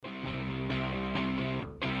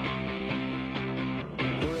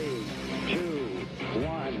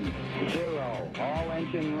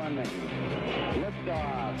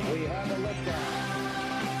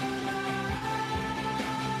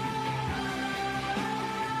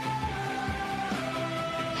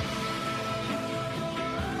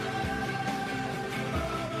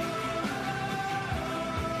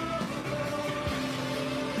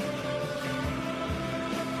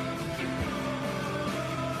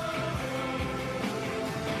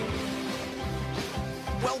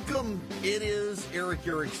Welcome. It is Erick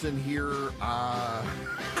Erickson here.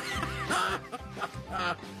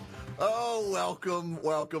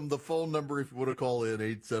 Welcome. The phone number, if you want to call in,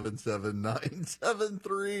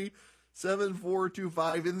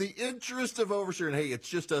 877-973-7425. In the interest of oversharing, hey, it's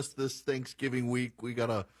just us this Thanksgiving week.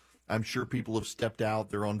 I'm sure people have stepped out.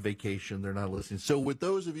 They're on vacation. They're not listening. So with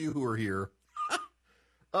those of you who are here,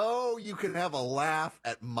 you can have a laugh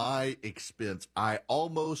at my expense. I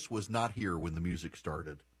almost was not here when the music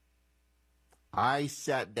started. I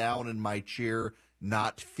sat down in my chair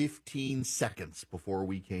not 15 seconds before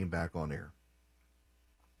we came back on air.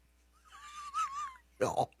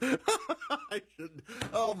 No. I shouldn't.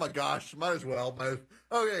 Oh, my gosh. Might as well.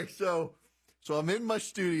 Okay, so I'm in my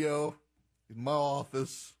studio, in my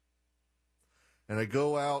office, and I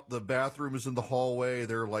go out. The bathroom is in the hallway.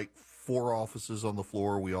 There are like 4 offices on the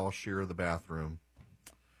floor. We all share the bathroom.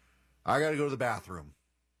 I got to go to the bathroom.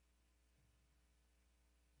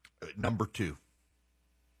 Number 2.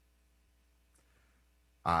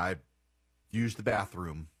 I use the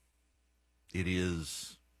bathroom. It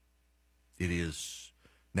is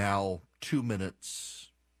now 2 minutes,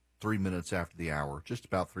 3 minutes after the hour, just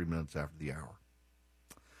about 3 minutes after the hour.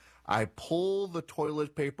 I pull the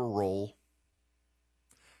toilet paper roll,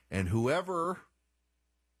 and whoever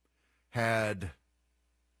had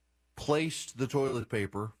placed the toilet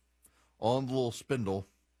paper on the little spindle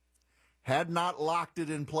had not locked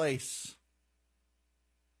it in place.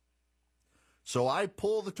 So I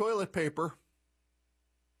pull the toilet paper,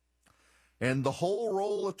 and the whole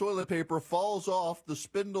roll of toilet paper falls off, the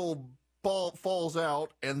spindle falls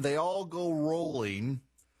out, and they all go rolling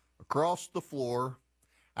across the floor,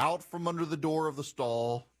 out from under the door of the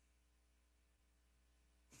stall,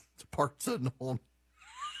 to parts unknown.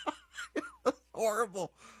 It's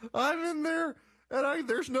horrible. I'm in there, and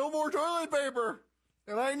there's no more toilet paper,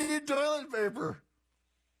 and I need toilet paper.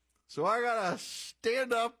 So I got to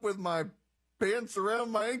stand up with my pants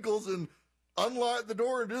around my ankles and unlock the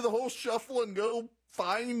door and do the whole shuffle and go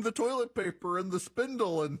find the toilet paper and the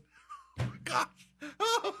spindle. And gosh,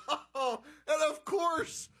 and of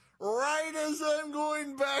course, right as I'm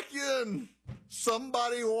going back in,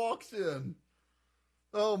 somebody walks in.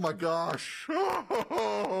 Oh my gosh.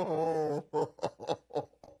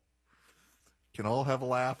 Can all have a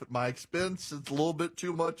laugh at my expense. It's a little bit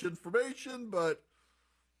too much information, but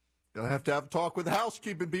gonna have to talk with the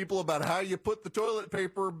housekeeping people about how you put the toilet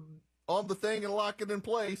paper on the thing and lock it in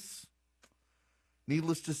place.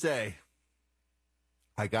 Needless to say,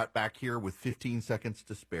 I got back here with 15 seconds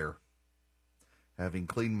to spare, having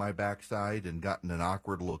cleaned my backside and gotten an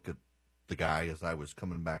awkward look at the guy as I was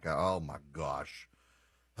coming back out. Oh my gosh.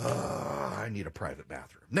 I need a private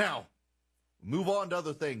bathroom. Now, move on to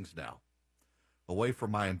other things now. Away from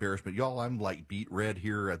my embarrassment. Y'all, I'm like beet red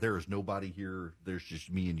here. There is nobody here. There's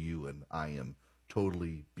just me and you, and I am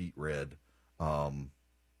totally beet red.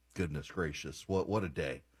 Goodness gracious. What a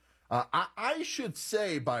day. I should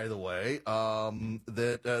say, by the way,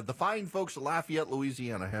 that the fine folks at Lafayette,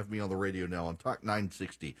 Louisiana have me on the radio now on Talk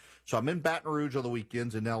 960. So I'm in Baton Rouge on the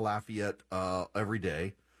weekends and now Lafayette every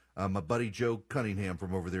day. My buddy Joe Cunningham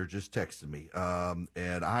from over there just texted me.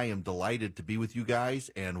 And I am delighted to be with you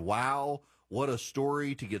guys. And wow, what a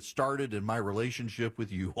story to get started in my relationship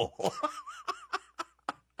with you all.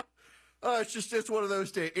 It's one of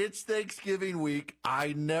those days. It's Thanksgiving week.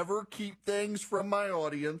 I never keep things from my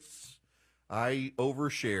audience. I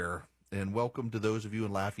overshare. And welcome to those of you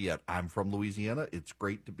in Lafayette. I'm from Louisiana. It's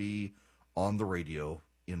great to be on the radio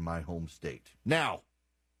in my home state. Now,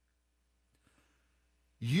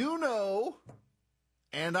 you know,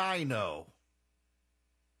 and I know,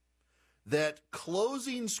 that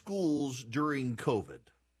closing schools during COVID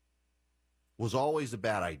was always a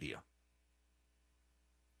bad idea.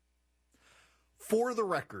 For the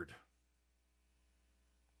record,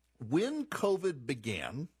 when COVID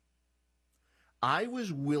began, I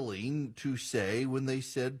was willing to say, when they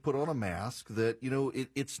said put on a mask, that,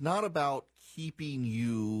 it's not about keeping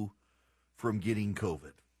you from getting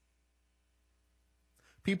COVID.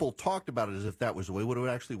 People talked about it as if that was the way. What it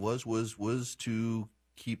actually was to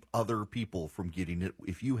keep other people from getting it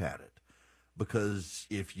if you had it. Because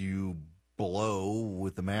if you blow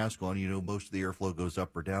with the mask on, most of the airflow goes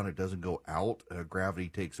up or down. It doesn't go out. Gravity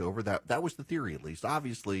takes over. That was the theory, at least.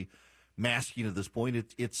 Obviously, masking at this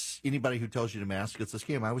point, it's anybody who tells you to mask, it's a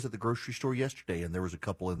scam. I was at the grocery store yesterday, and there was a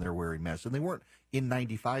couple in there wearing masks, and they weren't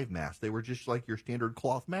N95 masks. They were just like your standard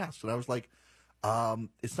cloth masks. And I was like,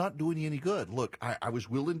 it's not doing you any good. Look, I was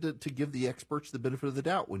willing to give the experts the benefit of the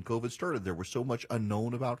doubt when COVID started. There was so much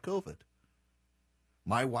unknown about COVID.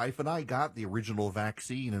 My wife and I got the original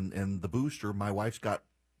vaccine and the booster. My wife's got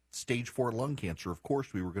stage 4 lung cancer. Of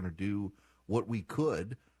course, we were going to do what we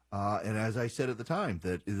could. And as I said at the time,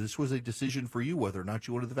 that this was a decision for you whether or not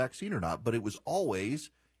you wanted the vaccine or not. But it was always,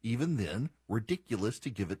 even then, ridiculous to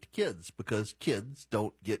give it to kids because kids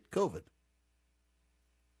don't get COVID.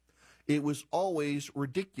 It was always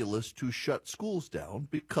ridiculous to shut schools down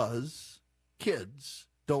because kids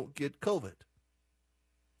don't get COVID.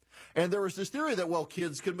 And there was this theory that, well,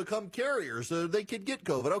 kids can become carriers, so they could get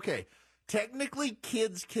COVID. Okay, technically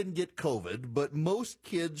kids can get COVID, but most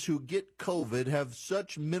kids who get COVID have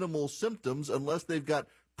such minimal symptoms unless they've got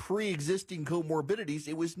pre-existing comorbidities,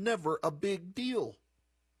 it was never a big deal.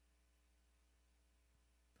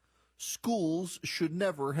 Schools should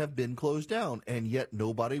never have been closed down, and yet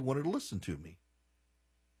nobody wanted to listen to me.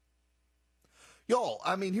 Y'all,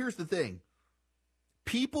 I mean, here's the thing.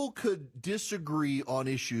 People could disagree on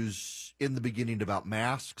issues in the beginning about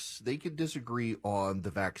masks. They could disagree on the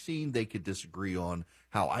vaccine. They could disagree on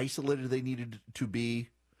how isolated they needed to be.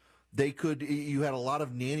 You had a lot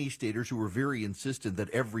of nanny staters who were very insistent that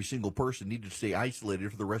every single person needed to stay isolated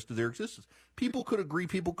for the rest of their existence. People could agree,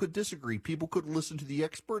 people could disagree, people could listen to the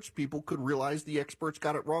experts, people could realize the experts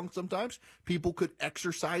got it wrong sometimes, people could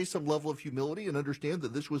exercise some level of humility and understand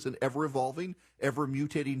that this was an ever-evolving,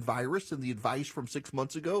 ever-mutating virus, and the advice from 6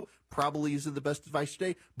 months ago probably isn't the best advice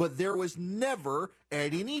today, but there was never,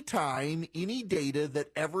 at any time, any data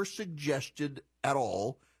that ever suggested at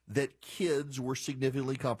all that kids were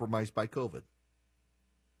significantly compromised by COVID.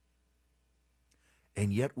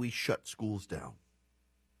 And yet we shut schools down.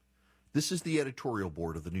 This is the editorial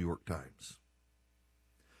board of the New York Times.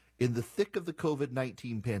 In the thick of the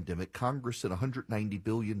COVID-19 pandemic, Congress sent $190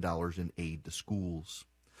 billion in aid to schools,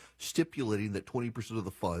 stipulating that 20% of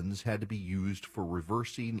the funds had to be used for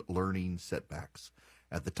reversing learning setbacks.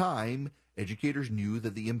 At the time, educators knew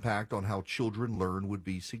that the impact on how children learn would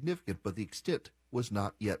be significant, but the extent was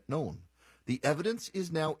not yet known. The evidence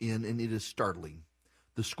is now in, and it is startling.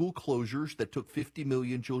 The school closures that took 50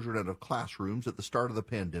 million children out of classrooms at the start of the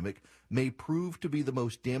pandemic may prove to be the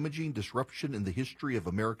most damaging disruption in the history of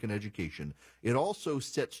American education. It also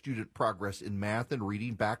set student progress in math and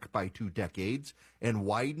reading back by 2 decades and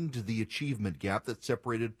widened the achievement gap that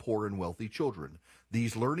separated poor and wealthy children.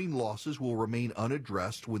 These learning losses will remain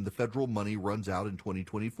unaddressed when the federal money runs out in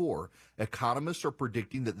 2024. Economists are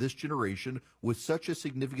predicting that this generation with such a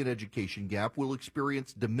significant education gap will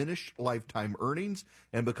experience diminished lifetime earnings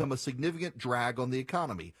and become a significant drag on the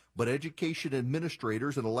economy. But education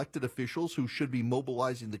administrators and elected officials who should be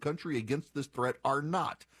mobilizing the country against this threat are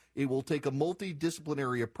not. It will take a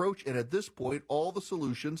multidisciplinary approach, and at this point, all the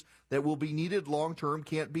solutions that will be needed long-term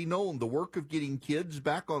can't be known. The work of getting kids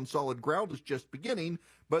back on solid ground is just beginning,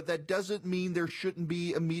 but that doesn't mean there shouldn't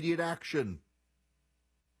be immediate action.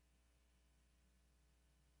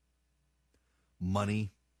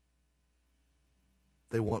 Money.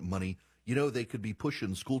 They want money. You know, they could be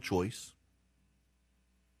pushing school choice.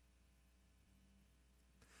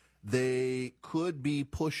 They could be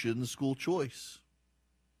pushing school choice.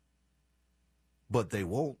 But they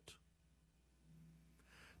won't.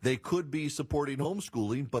 They could be supporting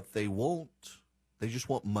homeschooling, but they won't. They just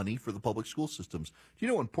want money for the public school systems. Do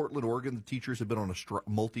you know in Portland, Oregon, the teachers have been on a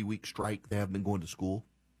multi-week strike? They haven't been going to school.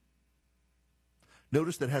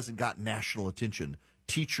 Notice that hasn't got national attention.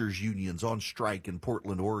 Teachers' unions on strike in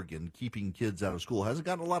Portland, Oregon, keeping kids out of school. Hasn't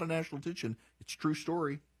gotten a lot of national attention. It's a true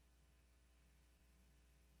story.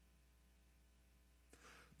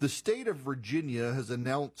 The state of Virginia has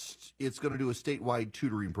announced it's going to do a statewide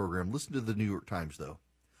tutoring program. Listen to the New York Times, though.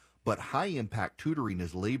 But high-impact tutoring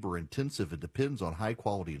is labor-intensive and depends on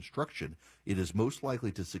high-quality instruction. It is most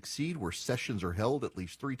likely to succeed where sessions are held at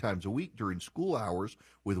least 3 times a week during school hours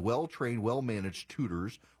with well-trained, well-managed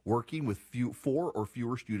tutors working with 4 or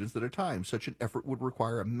fewer students at a time. Such an effort would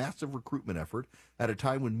require a massive recruitment effort at a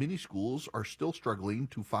time when many schools are still struggling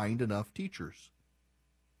to find enough teachers.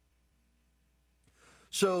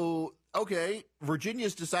 So, okay,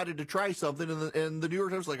 Virginia's decided to try something, and the New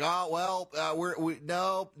York Times is like,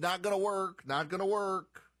 no, not going to work, not going to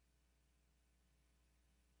work.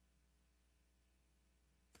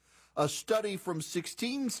 A study from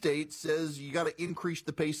 16 states says you got to increase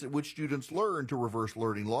the pace at which students learn to reverse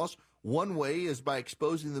learning loss. One way is by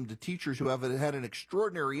exposing them to teachers who have had an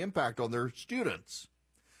extraordinary impact on their students.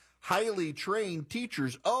 Highly trained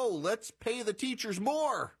teachers, let's pay the teachers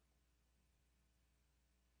more.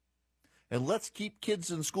 And let's keep kids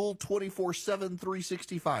in school 24/7,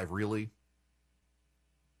 365, really?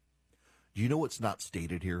 Do you know what's not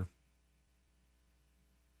stated here?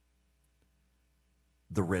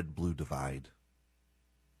 The red-blue divide.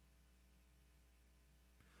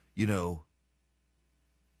 You know,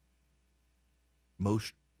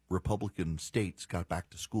 most Republican states got back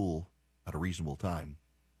to school at a reasonable time.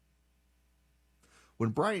 When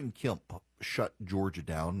Brian Kemp shut Georgia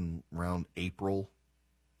down around April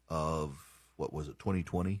of,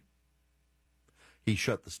 2020? He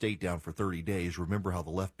shut the state down for 30 days. Remember how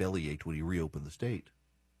the left belly ached when he reopened the state.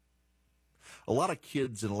 A lot of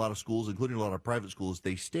kids in a lot of schools, including a lot of private schools,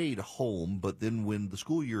 they stayed home, but then when the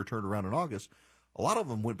school year turned around in August, a lot of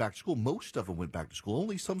them went back to school. Most of them went back to school.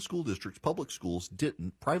 Only some school districts, public schools,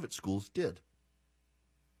 didn't. Private schools did.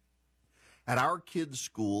 At our kids'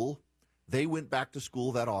 school, they went back to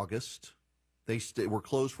school that August. They were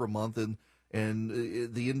closed for a month, and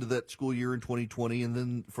at the end of that school year in 2020, and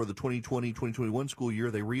then for the 2020-2021 school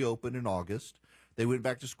year, they reopened in August. They went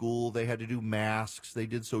back to school. They had to do masks. They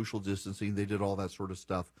did social distancing. They did all that sort of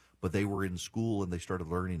stuff, but they were in school, and they started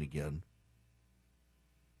learning again.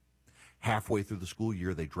 Halfway through the school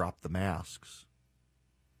year, they dropped the masks.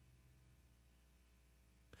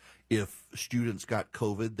 If students got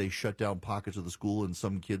COVID, they shut down pockets of the school, and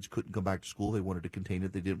some kids couldn't come back to school. They wanted to contain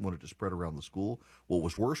it. They didn't want it to spread around the school. What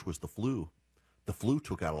was worse was the flu. The flu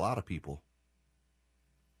took out a lot of people.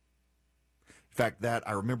 In fact,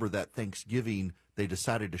 I remember that Thanksgiving, they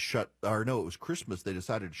decided to it was Christmas, they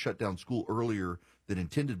decided to shut down school earlier than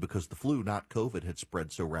intended because the flu, not COVID, had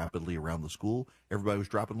spread so rapidly around the school. Everybody was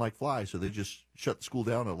dropping like flies, so they just shut the school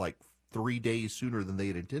down at like 3 days sooner than they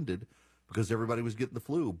had intended because everybody was getting the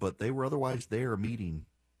flu, but they were otherwise there meeting.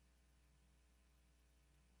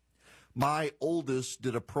 My oldest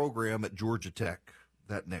did a program at Georgia Tech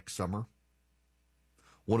that next summer.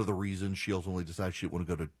 One of the reasons she ultimately decided she didn't want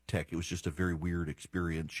to go to Tech, it was just a very weird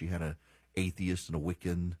experience. She had an atheist and a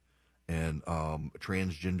Wiccan and a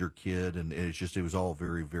transgender kid, and it was all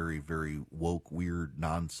very, very, very woke, weird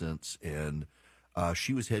nonsense. And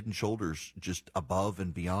she was head and shoulders just above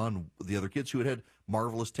and beyond the other kids who had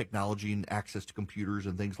marvelous technology and access to computers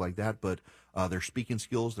and things like that. But their speaking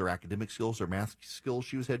skills, their academic skills, their math skills,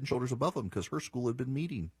 she was head and shoulders above them because her school had been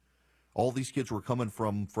meeting. All these kids were coming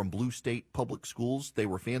from blue state public schools. They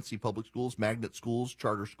were fancy public schools, magnet schools,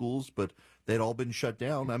 charter schools, but they'd all been shut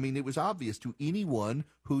down. I mean, it was obvious to anyone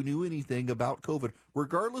who knew anything about COVID,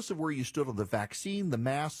 regardless of where you stood on the vaccine, the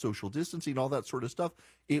mask, social distancing, all that sort of stuff.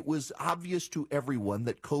 It was obvious to everyone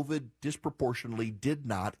that COVID disproportionately did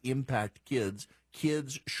not impact kids.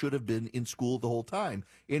 Kids should have been in school the whole time.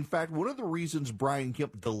 In fact, one of the reasons Brian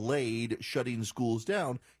Kemp delayed shutting schools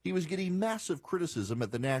down, he was getting massive criticism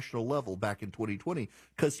at the national level back in 2020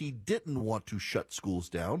 because he didn't want to shut schools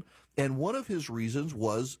down. And one of his reasons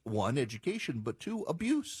was, one, education, but two,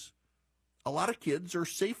 abuse. A lot of kids are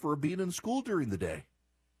safer being in school during the day.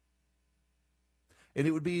 And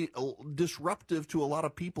it would be disruptive to a lot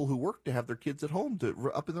of people who work to have their kids at home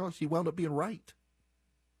up in their house. He wound up being right.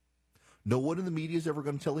 No one in the media is ever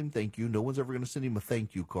going to tell him thank you. No one's ever going to send him a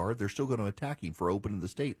thank you card. They're still going to attack him for opening the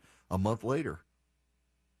state a month later.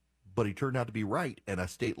 But he turned out to be right, and a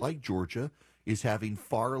state like Georgia is having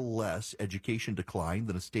far less education decline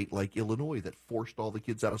than a state like Illinois that forced all the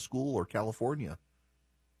kids out of school, or California.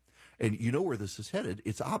 And you know where this is headed.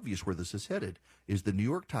 It's obvious where this is headed, is the New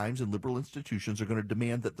York Times and liberal institutions are going to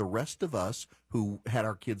demand that the rest of us who had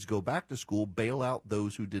our kids go back to school bail out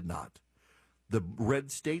those who did not. The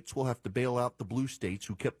red states will have to bail out the blue states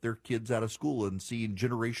who kept their kids out of school and seeing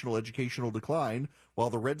generational educational decline while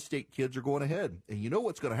the red state kids are going ahead. And you know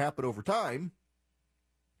what's going to happen over time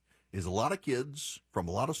is a lot of kids from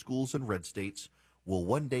a lot of schools in red states will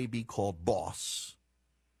one day be called boss.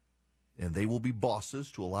 And they will be bosses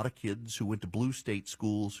to a lot of kids who went to blue state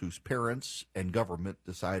schools whose parents and government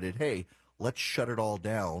decided, hey, let's shut it all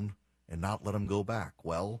down and not let them go back.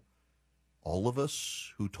 Well, all of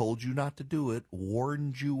us who told you not to do it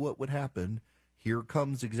warned you what would happen. Here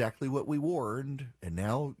comes exactly what we warned, and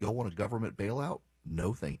now y'all want a government bailout?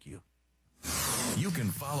 No, thank you. You can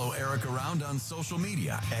follow Erick around on social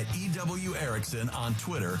media at EW Erickson on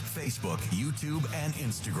Twitter, Facebook, YouTube, and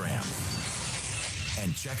Instagram.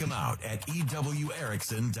 And check him out at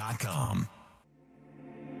EWErickson.com.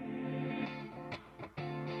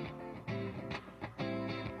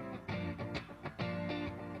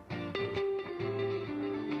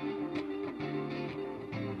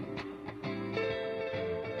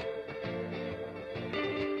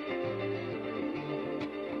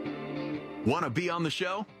 Want to be on the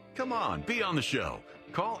show? Come on, be on the show.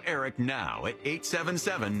 Call Erick now at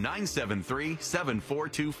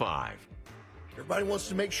 877-973-7425. Everybody wants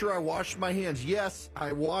to make sure I wash my hands. Yes,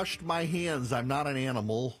 I washed my hands. I'm not an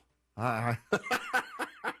animal. Oh,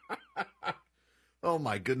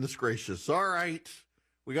 my goodness gracious. All right.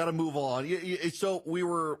 We got to move on. So we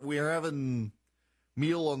are having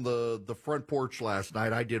meal on the front porch last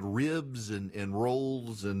night. I did ribs and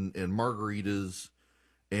rolls and margaritas.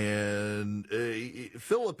 And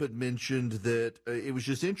Philip had mentioned that it was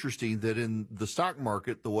just interesting that in the stock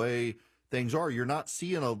market, the way things are, you're not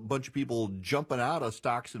seeing a bunch of people jumping out of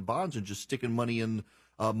stocks and bonds and just sticking money in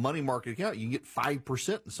a money market account. You can get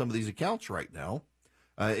 5% in some of these accounts right now.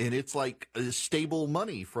 And it's like stable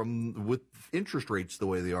money with interest rates the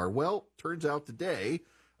way they are. Well, turns out today,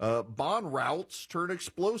 bond routes turn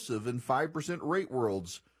explosive in 5% rate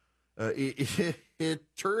worlds.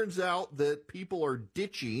 It turns out that people are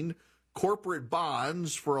ditching corporate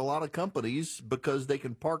bonds for a lot of companies because they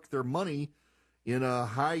can park their money in a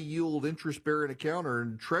high-yield interest-bearing account or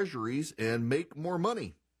in treasuries and make more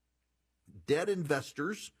money. Debt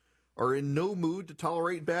investors are in no mood to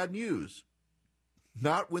tolerate bad news,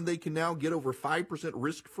 not when they can now get over 5%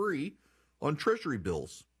 risk-free on treasury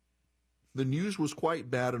bills. The news was quite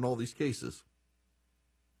bad in all these cases.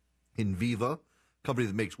 Inviva, company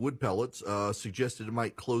that makes wood pellets, suggested it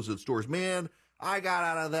might close its doors. Man, I got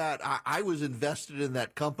out of that. I was invested in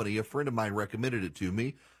that company. A friend of mine recommended it to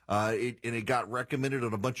me. It got recommended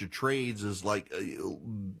on a bunch of trades as like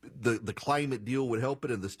the climate deal would help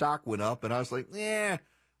it, and the stock went up. And I was like,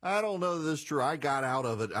 I don't know that this is true. I got out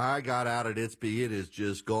of it. It has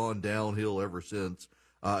just gone downhill ever since.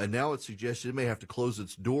 And now it's suggested it may have to close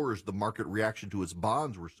its doors. The market reaction to its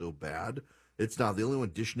bonds were so bad. It's not the only one.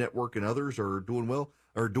 Dish Network and others are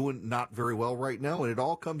doing not very well right now. And it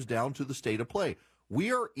all comes down to the state of play.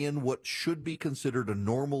 We are in what should be considered a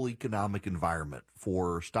normal economic environment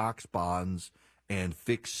for stocks, bonds, and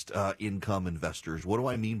fixed income investors. What do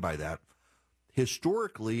I mean by that?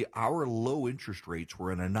 Historically, our low interest rates were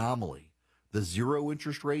an anomaly. The zero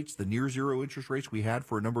interest rates, the near zero interest rates we had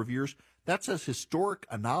for a number of years, that's a historic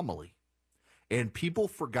anomaly. And people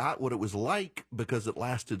forgot what it was like because it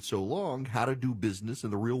lasted so long, how to do business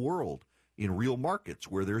in the real world, in real markets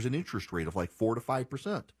where there's an interest rate of like 4 to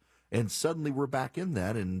 5%. And suddenly we're back in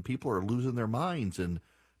that, and people are losing their minds. And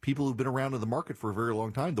people who've been around in the market for a very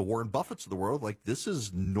long time, the Warren Buffetts of the world, like, this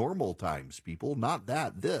is normal times, people, not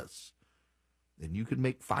this. And you can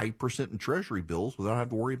make 5% in treasury bills without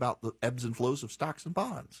having to worry about the ebbs and flows of stocks and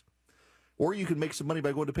bonds. Or you can make some money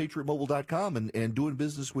by going to PatriotMobile.com and doing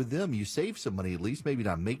business with them. You save some money, at least, maybe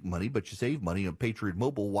not make money, but you save money on Patriot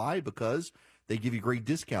Mobile. Why? Because they give you great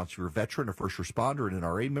discounts. If you're a veteran, a first responder, an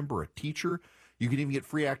NRA member, a teacher. You can even get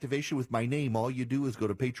free activation with my name. All you do is go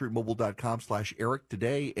to PatriotMobile.com/Erick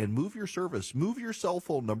today and move your service. Move your cell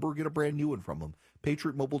phone number. Get a brand new one from them.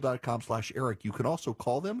 PatriotMobile.com/Erick. You can also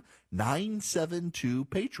call them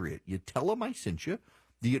 972-PATRIOT. You tell them I sent you.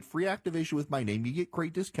 You get free activation with my name. You get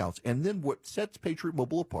great discounts. And then what sets Patriot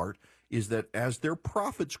Mobile apart is that as their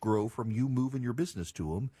profits grow from you moving your business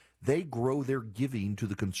to them, they grow their giving to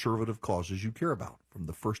the conservative causes you care about. From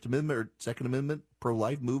the First Amendment or Second Amendment,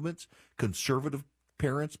 pro-life movements, conservative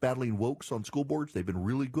parents battling wokes on school boards. They've been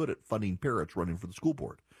really good at funding parents running for the school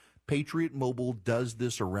board. Patriot Mobile does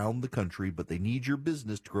this around the country, but they need your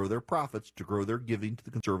business to grow their profits, to grow their giving to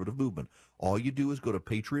the conservative movement. All you do is go to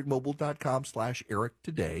PatriotMobile.com/Erick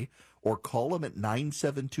today, or call them at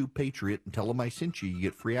 972-PATRIOT and tell them I sent you. You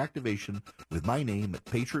get free activation with my name at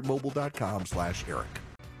PatriotMobile.com/Erick.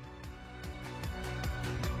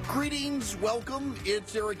 Greetings, welcome.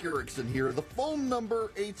 It's Erick Erickson here. The phone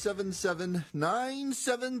number,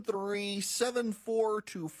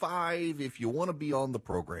 877-973-7425 if you want to be on the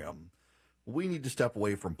program. We need to step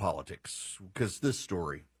away from politics because this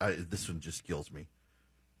story, this one just kills me.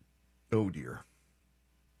 Oh, dear.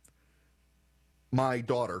 My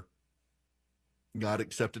daughter got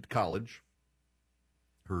accepted to college.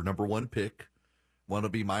 Her number one pick. Want to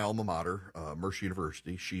be my alma mater, Mercer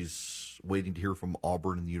University. She's waiting to hear from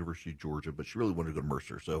Auburn and the University of Georgia, but she really wanted to go to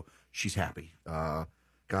Mercer, so she's happy.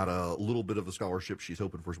 Got a little bit of a scholarship. She's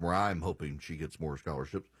hoping for some more. I'm hoping she gets more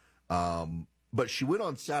scholarships. But she went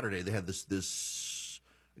on Saturday. They had this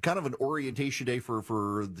kind of an orientation day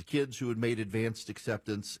for the kids who had made advanced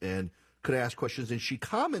acceptance and could ask questions. And she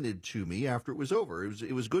commented to me after it was over.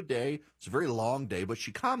 It was a good day. It's a very long day, but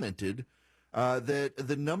she commented that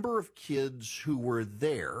the number of kids who were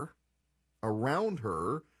there around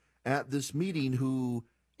her at this meeting who,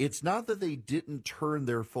 it's not that they didn't turn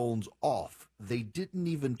their phones off, they didn't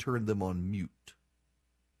even turn them on mute.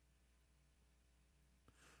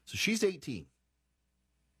 So she's 18,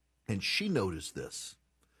 and she noticed this,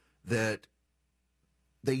 that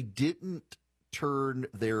they didn't turn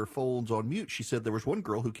their phones on mute. She said there was one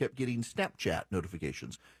girl who kept getting Snapchat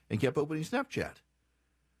notifications and kept opening Snapchat.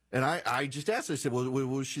 And I just asked, I said, well,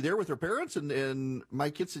 was she there with her parents? And my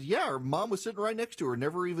kid said, yeah, her mom was sitting right next to her,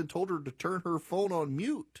 never even told her to turn her phone on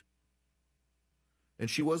mute. And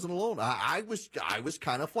she wasn't alone. I was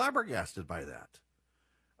kind of flabbergasted by that.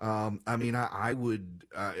 I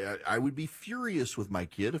would be furious with my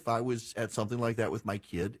kid if I was at something like that with my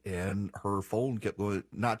kid and her phone kept going,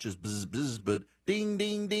 not just buzz, buzz, but ding,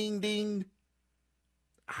 ding, ding, ding.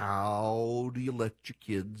 How do you let your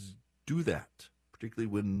kids do that, particularly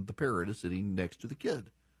when the parent is sitting next to the kid?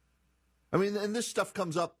 I mean, and this stuff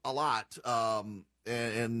comes up a lot,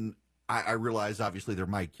 and I realize, obviously, they're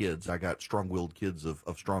my kids. I got strong-willed kids of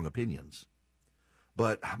strong opinions.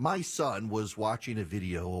 But my son was watching a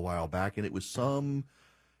video a while back, and it was some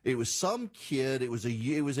kid. It was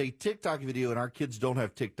a TikTok video, and our kids don't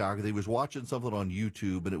have TikTok. They was watching something on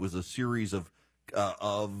YouTube, and it was a series of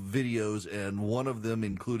videos, and one of them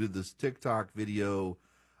included this TikTok video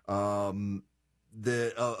of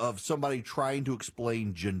somebody trying to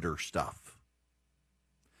explain gender stuff.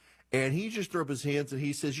 And he just threw up his hands and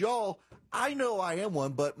he says, y'all, I know I am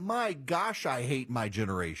one, but my gosh, I hate my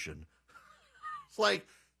generation. It's like,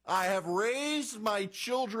 I have raised my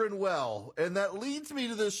children well. And that leads me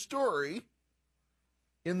to this story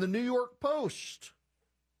in the New York Post.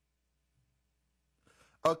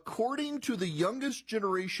 According to the youngest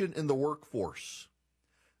generation in the workforce,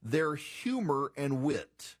 their humor and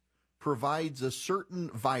wit provides a certain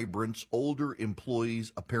vibrance older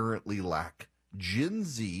employees apparently lack. Gen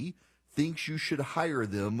Z thinks you should hire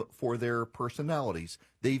them for their personalities.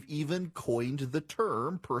 They've even coined the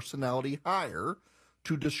term personality hire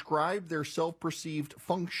to describe their self-perceived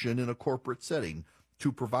function in a corporate setting,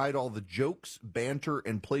 to provide all the jokes, banter,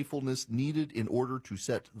 and playfulness needed in order to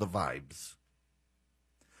set the vibes.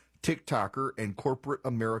 TikToker and corporate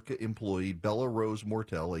America employee Bella Rose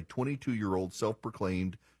Mortel, a 22-year-old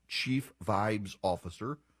self-proclaimed chief vibes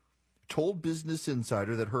officer, told Business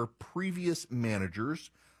Insider that her previous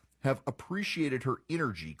managers have appreciated her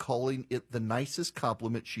energy, calling it the nicest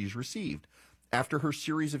compliment she's received. After her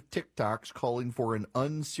series of TikToks calling for an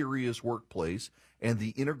unserious workplace and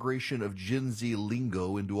the integration of Gen Z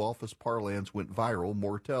lingo into office parlance went viral,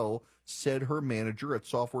 Mortel said her manager at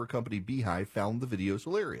software company Beehive found the videos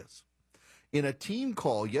hilarious. In a team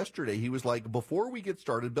call yesterday, he was like, before we get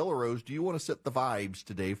started, Bella Rose, do you want to set the vibes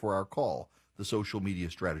today for our call? The social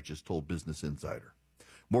media strategist told Business Insider.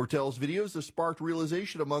 Mortel's videos have sparked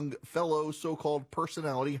realization among fellow so-called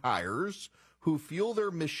personality hires who feel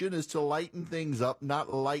their mission is to lighten things up,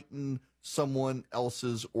 not lighten someone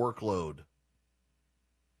else's workload.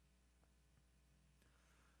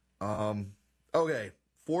 Okay,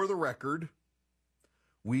 for the record,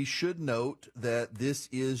 we should note that this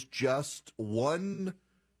is just one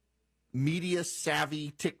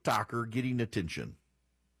media-savvy TikToker getting attention.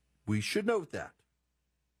 We should note that.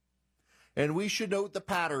 And we should note the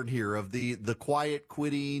pattern here of the quiet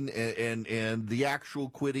quitting and the actual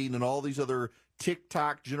quitting and all these other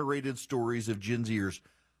TikTok-generated stories of Gen Zers.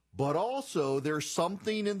 But also, there's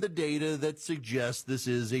something in the data that suggests this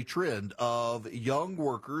is a trend of young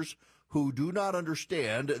workers who do not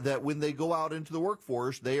understand that when they go out into the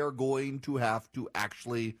workforce, they are going to have to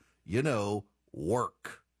actually,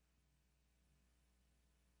 work.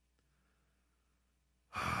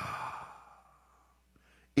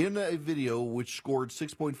 In a video which scored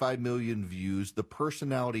 6.5 million views, the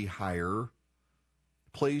personality hire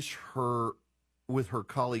plays her with her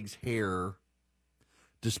colleague's hair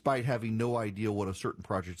despite having no idea what a certain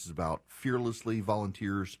project is about, fearlessly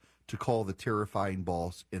volunteers to call the terrifying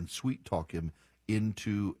boss and sweet-talk him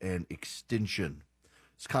into an extension.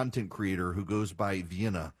 This content creator, who goes by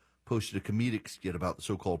Vienna, posted a comedic skit about the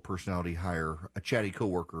so-called personality hire, a chatty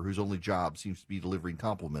coworker whose only job seems to be delivering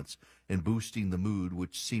compliments and boosting the mood,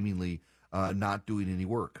 which seemingly not doing any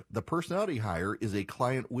work. The personality hire is a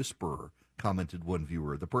client whisperer, commented one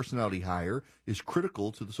viewer. The personality hire is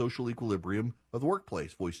critical to the social equilibrium of the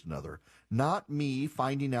workplace, voiced another. Not me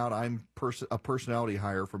finding out I'm a personality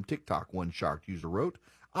hire from TikTok, one shocked user wrote.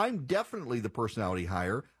 I'm definitely the personality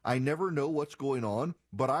hire. I never know what's going on,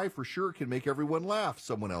 but I for sure can make everyone laugh,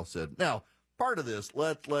 someone else said. Now, part of this,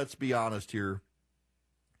 let's be honest here,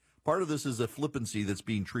 part of this is a flippancy that's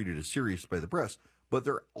being treated as serious by the press, but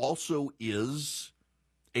there also is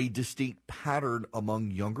a distinct pattern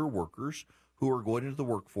among younger workers who are going into the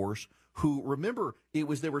workforce who, remember, they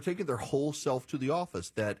were taking their whole self to the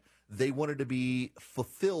office, that they wanted to be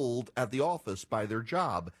fulfilled at the office by their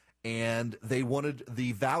job. And they wanted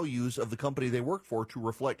the values of the company they worked for to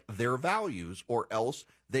reflect their values, or else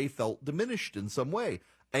they felt diminished in some way.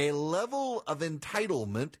 A level of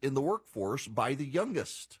entitlement in the workforce by the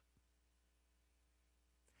youngest.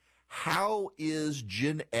 How is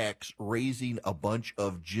Gen X raising a bunch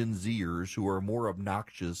of Gen Zers who are more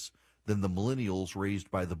obnoxious than the millennials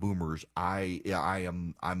raised by the boomers?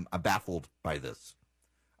 I'm baffled by this.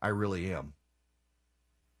 I really am.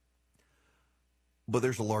 But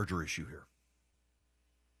there's a larger issue here.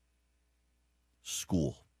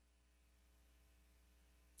 School.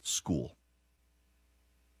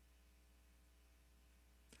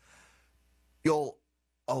 Y'all,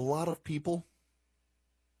 a lot of people,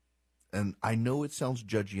 and I know it sounds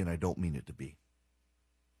judgy and I don't mean it to be,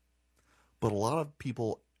 but a lot of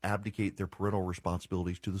people abdicate their parental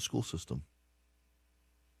responsibilities to the school system.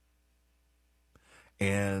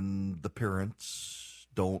 And the parents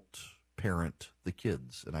don't parent the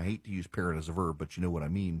kids. And I hate to use parent as a verb, but you know what I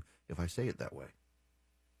mean if I say it that way.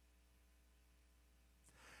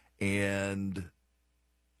 And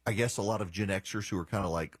I guess a lot of Gen Xers who are kind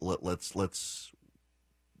of like, let's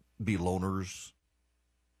be loners,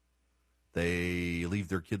 they leave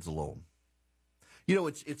their kids alone. You know,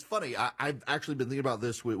 it's funny. I've actually been thinking about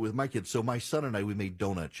this with my kids. So my son and I, we made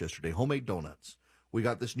donuts yesterday, homemade donuts. We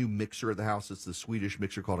got this new mixer at the house. It's the Swedish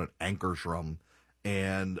mixer called an Ankersrum.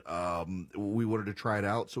 And we wanted to try it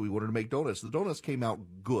out, so we wanted to make donuts. The donuts came out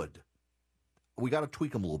good. We got to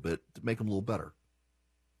tweak them a little bit to make them a little better.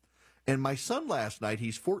 And my son last night,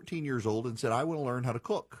 he's 14 years old, and said, I want to learn how to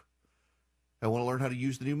cook. I want to learn how to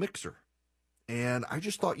use the new mixer. And I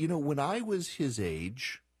just thought, you know, when I was his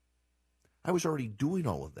age, I was already doing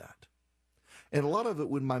all of that. And a lot of it,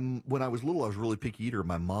 when I was little, I was a really picky eater.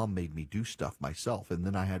 My mom made me do stuff myself. And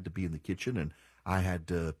then I had to be in the kitchen, and I had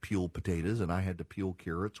to peel potatoes, and I had to peel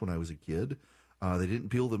carrots when I was a kid. They didn't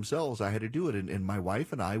peel themselves. I had to do it. And my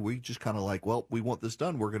wife and I, we just kind of like, well, we want this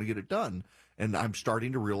done. We're going to get it done. And I'm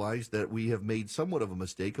starting to realize that we have made somewhat of a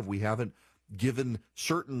mistake if we haven't given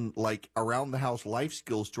certain, like, around-the-house life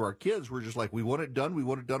skills to our kids. We're just like, we want it done. We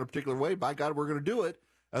want it done a particular way. By God, we're going to do it,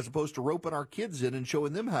 as opposed to roping our kids in and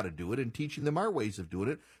showing them how to do it and teaching them our ways of doing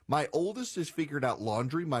it. My oldest has figured out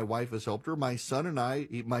laundry. My wife has helped her. My son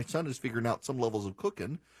is figuring out some levels of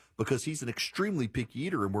cooking, because he's an extremely picky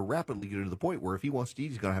eater, and we're rapidly getting to the point where if he wants to eat,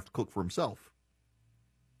 he's going to have to cook for himself.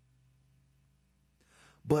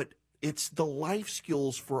 But it's the life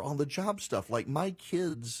skills for on-the-job stuff. Like my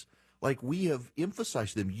kids, like we have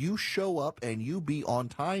emphasized them. You show up and you be on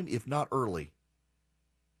time, if not early.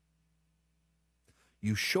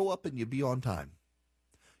 You show up and you be on time.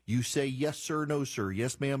 You say yes, sir, no, sir.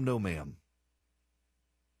 Yes, ma'am, no, ma'am.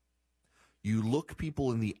 You look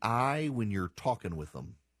people in the eye when you're talking with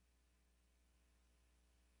them.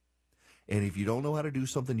 And if you don't know how to do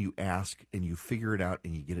something, you ask and you figure it out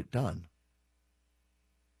and you get it done.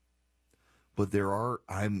 But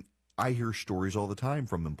I hear stories all the time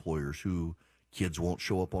from employers who kids won't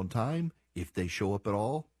show up on time, if they show up at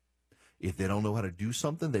all. If they don't know how to do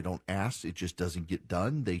something, they don't ask. It just doesn't get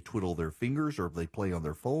done. They twiddle their fingers, or if they play on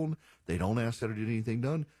their phone, they don't ask how to get anything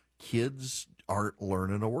done. Kids aren't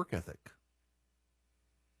learning a work ethic.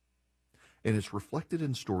 And it's reflected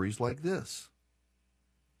in stories like this,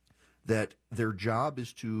 that their job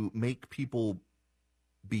is to make people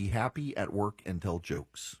be happy at work and tell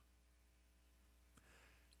jokes.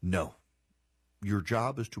 No. Your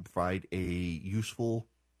job is to provide a useful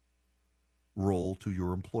role to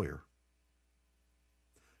your employer.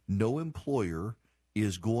 No employer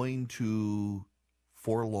is going to,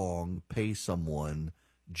 for long, pay someone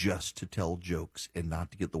just to tell jokes and not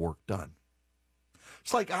to get the work done.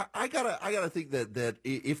 It's like I gotta think that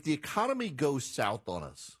if the economy goes south on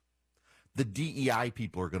us, the DEI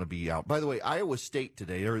people are going to be out. By the way, Iowa State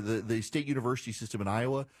today, or the state university system in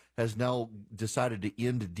Iowa, has now decided to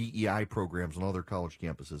end DEI programs on all their college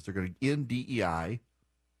campuses. They're going to end DEI.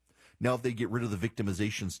 Now, if they get rid of the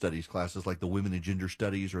victimization studies classes like the women and gender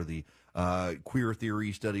studies, or the queer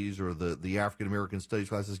theory studies, or the African-American studies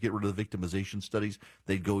classes, get rid of the victimization studies,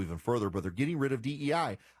 they'd go even further. But they're getting rid of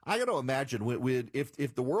DEI. I got to imagine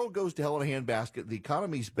if the world goes to hell in a handbasket, the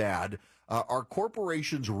economy's bad, are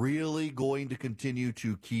corporations really going to continue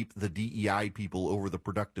to keep the DEI people over the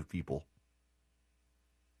productive people?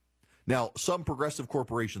 Now, some progressive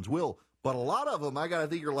corporations will, but a lot of them, I got to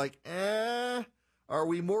think, are like, are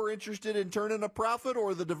we more interested in turning a profit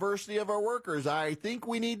or the diversity of our workers? I think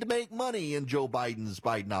we need to make money in Joe Biden's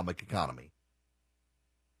Bidenomic economy.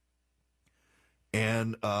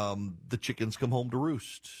 And the chickens come home to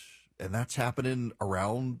roost. And that's happening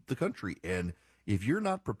around the country. And if you're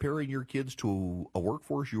not preparing your kids to a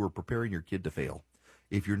workforce, you are preparing your kid to fail.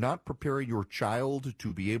 If you're not preparing your child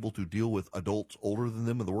to be able to deal with adults older than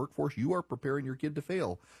them in the workforce, you are preparing your kid to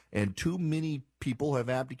fail. And too many people have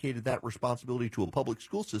abdicated that responsibility to a public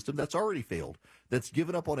school system that's already failed, that's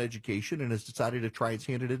given up on education and has decided to try its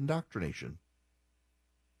hand at indoctrination.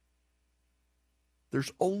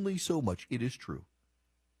 There's only so much, it is true.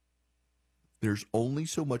 There's only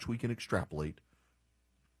so much we can extrapolate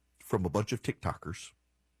from a bunch of TikTokers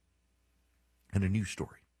and a news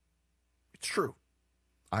story. It's true.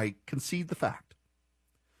 I concede the fact.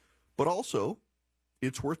 But also,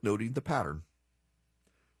 it's worth noting the pattern.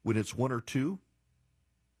 When it's one or two,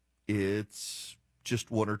 it's just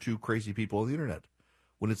one or two crazy people on the internet.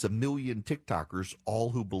 When it's a million TikTokers,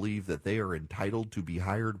 all who believe that they are entitled to be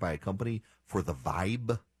hired by a company for the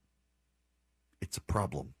vibe, it's a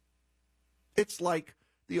problem. It's like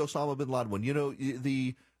the Osama bin Laden one. You know,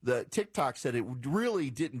 the TikTok said it really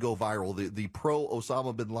didn't go viral. The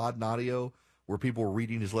pro-Osama bin Laden audio, where people were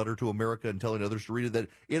reading his letter to America and telling others to read it, that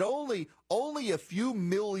it only a few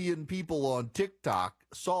million people on TikTok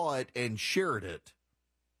saw it and shared it.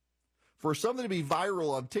 For something to be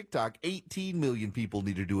viral on TikTok, 18 million people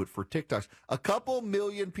need to do it for TikToks. A couple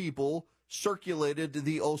million people circulated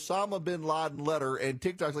the Osama bin Laden letter, and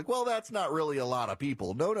TikTok's like, well, that's not really a lot of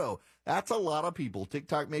people. No, that's a lot of people.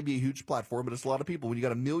 TikTok may be a huge platform, but it's a lot of people. When you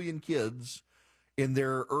got a million kids in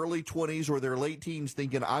their early 20s or their late teens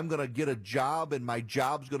thinking, I'm going to get a job and my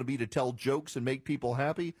job's going to be to tell jokes and make people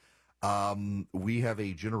happy, we have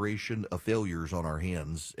a generation of failures on our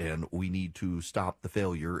hands, and we need to stop the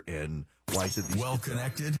failure. And why is it these well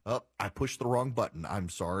connected? Oh, I pushed the wrong button. I'm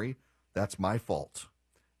sorry. That's my fault.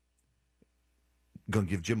 Going to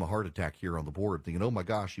give Jim a heart attack here on the board, thinking, oh my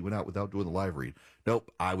gosh, he went out without doing the live read. Nope,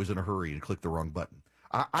 I was in a hurry and clicked the wrong button.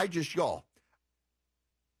 Y'all,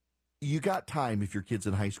 you got time if your kid's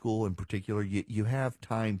in high school in particular. You have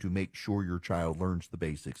time to make sure your child learns the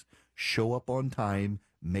basics. Show up on time,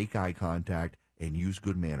 make eye contact, and use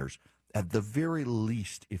good manners. At the very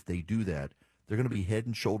least, if they do that, they're going to be head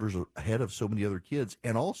and shoulders ahead of so many other kids.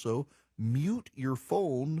 And also, mute your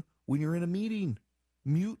phone when you're in a meeting.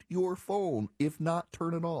 Mute your phone. If not,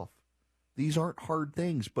 turn it off. These aren't hard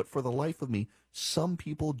things, but for the life of me, some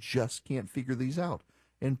people just can't figure these out.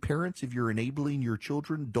 And parents, if you're enabling your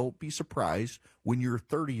children, don't be surprised when your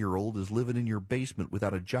 30-year-old is living in your basement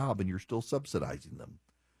without a job and you're still subsidizing them.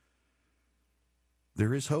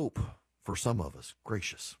 There is hope for some of us.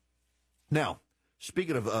 Gracious. Now,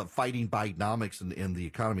 speaking of fighting Bidenomics and the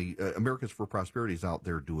economy, Americans for Prosperity is out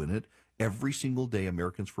there doing it. Every single day,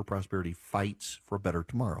 Americans for Prosperity fights for a better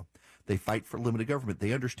tomorrow. They fight for limited government.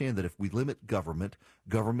 They understand that if we limit government,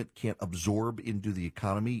 government can't absorb into the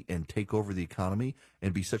economy and take over the economy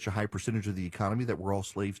and be such a high percentage of the economy that we're all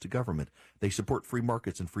slaves to government. They support free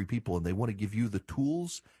markets and free people, and they want to give you the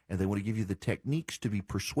tools and they want to give you the techniques to be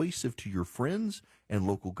persuasive to your friends and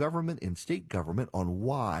local government and state government on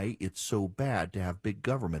why it's so bad to have big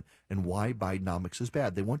government and why Bidenomics is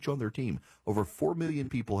bad. They want you on their team. Over 4 million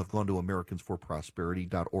people have gone to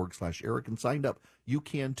americansforprosperity.org/Erick and signed up. You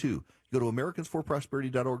can too. Go to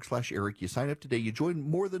americansforprosperity.org/Erick. You sign up today. You join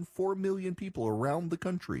more than 4 million people around the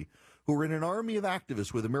country who are in an army of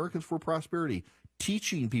activists with Americans for Prosperity,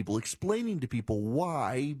 teaching people, explaining to people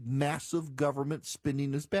why massive government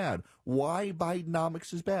spending is bad, why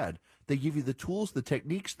Bidenomics is bad. They give you the tools, the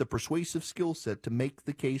techniques, the persuasive skill set to make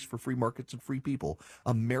the case for free markets and free people.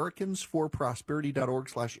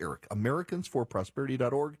 americansforprosperity.org/Erick.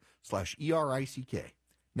 americansforprosperity.org/ERICK.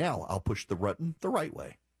 Now I'll push the button the right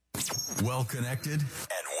way. Well connected and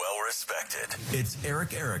well respected. It's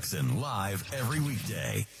Erick Erickson live every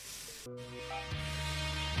weekday.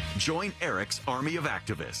 Join Erick's Army of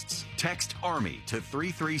Activists. Text ARMY to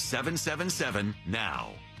 33777 now.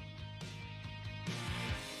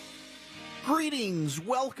 Greetings,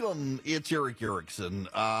 welcome. It's Erick Erickson. You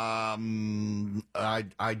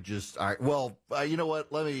know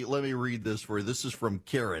what? Let me read this for you. This is from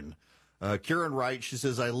Karen. Karen writes. She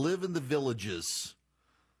says, "I live in the Villages."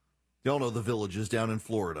 Y'all know the Villages down in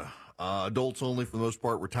Florida. Adults only, for the most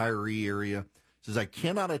part, retiree area. Says, "I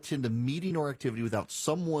cannot attend a meeting or activity without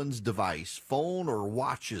someone's device, phone or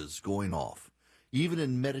watches going off. Even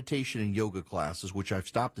in meditation and yoga classes, which I've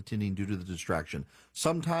stopped attending due to the distraction.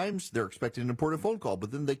 Sometimes they're expecting an important phone call, but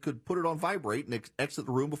then they could put it on vibrate and exit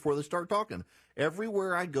the room before they start talking.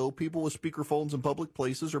 Everywhere I go, people with speakerphones in public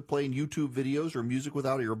places are playing YouTube videos or music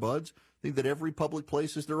without earbuds. Think that every public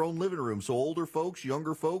place is their own living room. So older folks,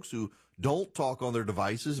 younger folks who don't talk on their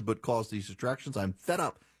devices but cause these distractions, I'm fed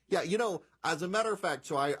up." Yeah, you know, as a matter of fact,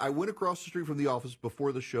 so I went across the street from the office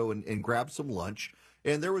before the show and grabbed some lunch.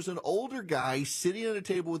 And there was an older guy sitting at a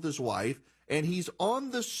table with his wife, and he's on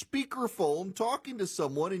the speakerphone talking to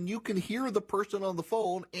someone, and you can hear the person on the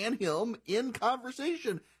phone and him in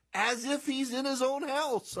conversation as if he's in his own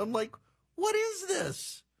house. I'm like, what is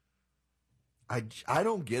this? I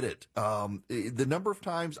don't get it. The number of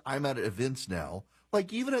times I'm at events now,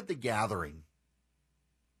 like even at the gathering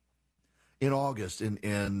in August,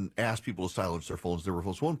 and asked people to silence their phones. There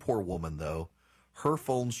was one poor woman, though. Her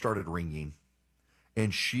phone started ringing.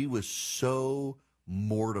 And she was so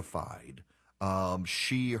mortified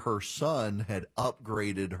Her son had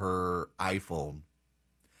upgraded her iPhone,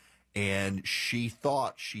 and she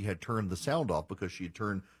thought she had turned the sound off because she had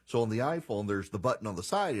turned. So on the iPhone, there's the button on the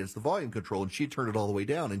side, and it's the volume control, and she turned it all the way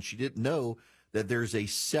down, and she didn't know that there's a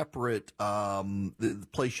separate the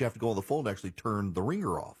place you have to go on the phone to actually turn the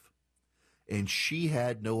ringer off. And she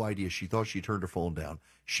had no idea. She thought she turned her phone down.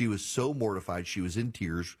 She was so mortified. She was in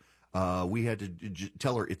tears. We had to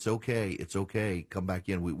tell her, it's okay, come back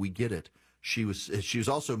in. We get it. She was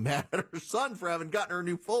also mad at her son for having gotten her a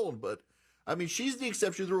new phone. But, I mean, she's the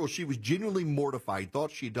exception to the rule. She was genuinely mortified,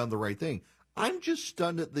 thought she had done the right thing. I'm just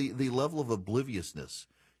stunned at the level of obliviousness.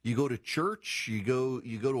 You go to church, you go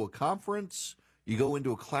to a conference, you go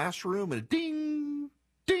into a classroom, and a ding,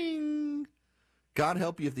 ding. God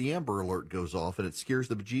help you if the Amber Alert goes off and it scares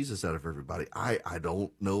the bejesus out of everybody. I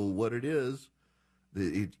don't know what it is.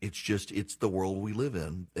 It's the world we live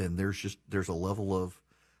in, and there's a level of,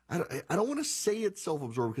 I don't want to say it's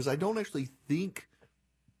self-absorbed, because I don't actually think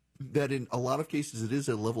that in a lot of cases it is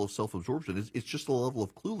a level of self-absorption. It's just a level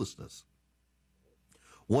of cluelessness.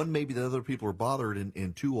 One, maybe that other people are bothered,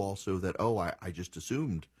 and two, also that, I just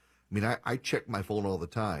assumed. I mean, I check my phone all the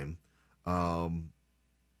time,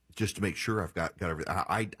 just to make sure I've got everything.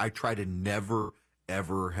 I try to never,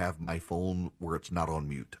 ever have my phone where it's not on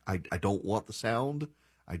mute. I don't want the sound.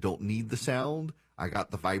 I don't need the sound. I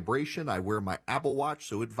got the vibration. I wear my Apple Watch,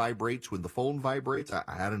 so it vibrates when the phone vibrates. I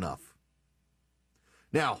had enough.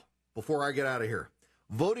 Now, before I get out of here,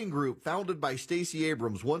 voting group founded by Stacey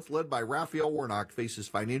Abrams, once led by Raphael Warnock, faces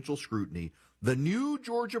financial scrutiny. The New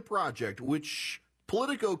Georgia Project, which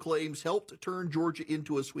Politico claims helped turn Georgia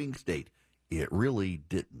into a swing state. It really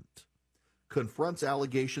didn't. Confronts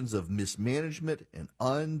allegations of mismanagement and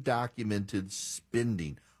undocumented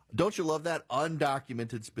spending. Don't you love that?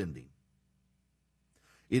 Undocumented spending.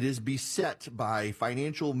 It is beset by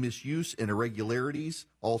financial misuse and irregularities,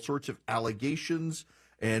 all sorts of allegations,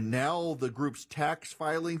 and now the group's tax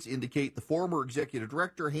filings indicate the former executive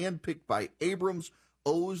director, handpicked by Abrams,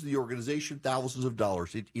 owes the organization thousands of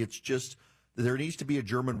dollars. It's just, there needs to be a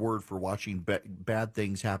German word for watching bad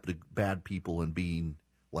things happen to bad people and being,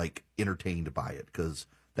 like, entertained by it, because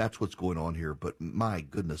that's what's going on here. But my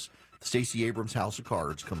goodness, Stacey Abrams' house of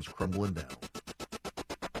cards comes crumbling down.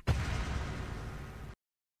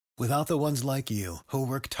 Without the ones like you, who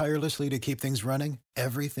work tirelessly to keep things running,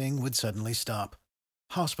 everything would suddenly stop.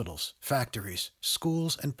 Hospitals, factories,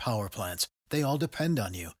 schools, and power plants, they all depend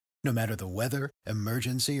on you. No matter the weather,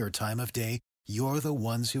 emergency, or time of day, you're the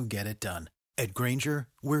ones who get it done. At Grainger,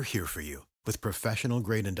 we're here for you with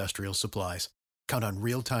professional-grade industrial supplies. Count on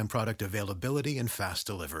real-time product availability and fast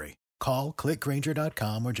delivery. Call, click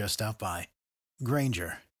Grainger.com, or just stop by.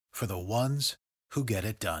 Grainger, for the ones who get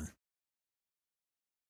it done.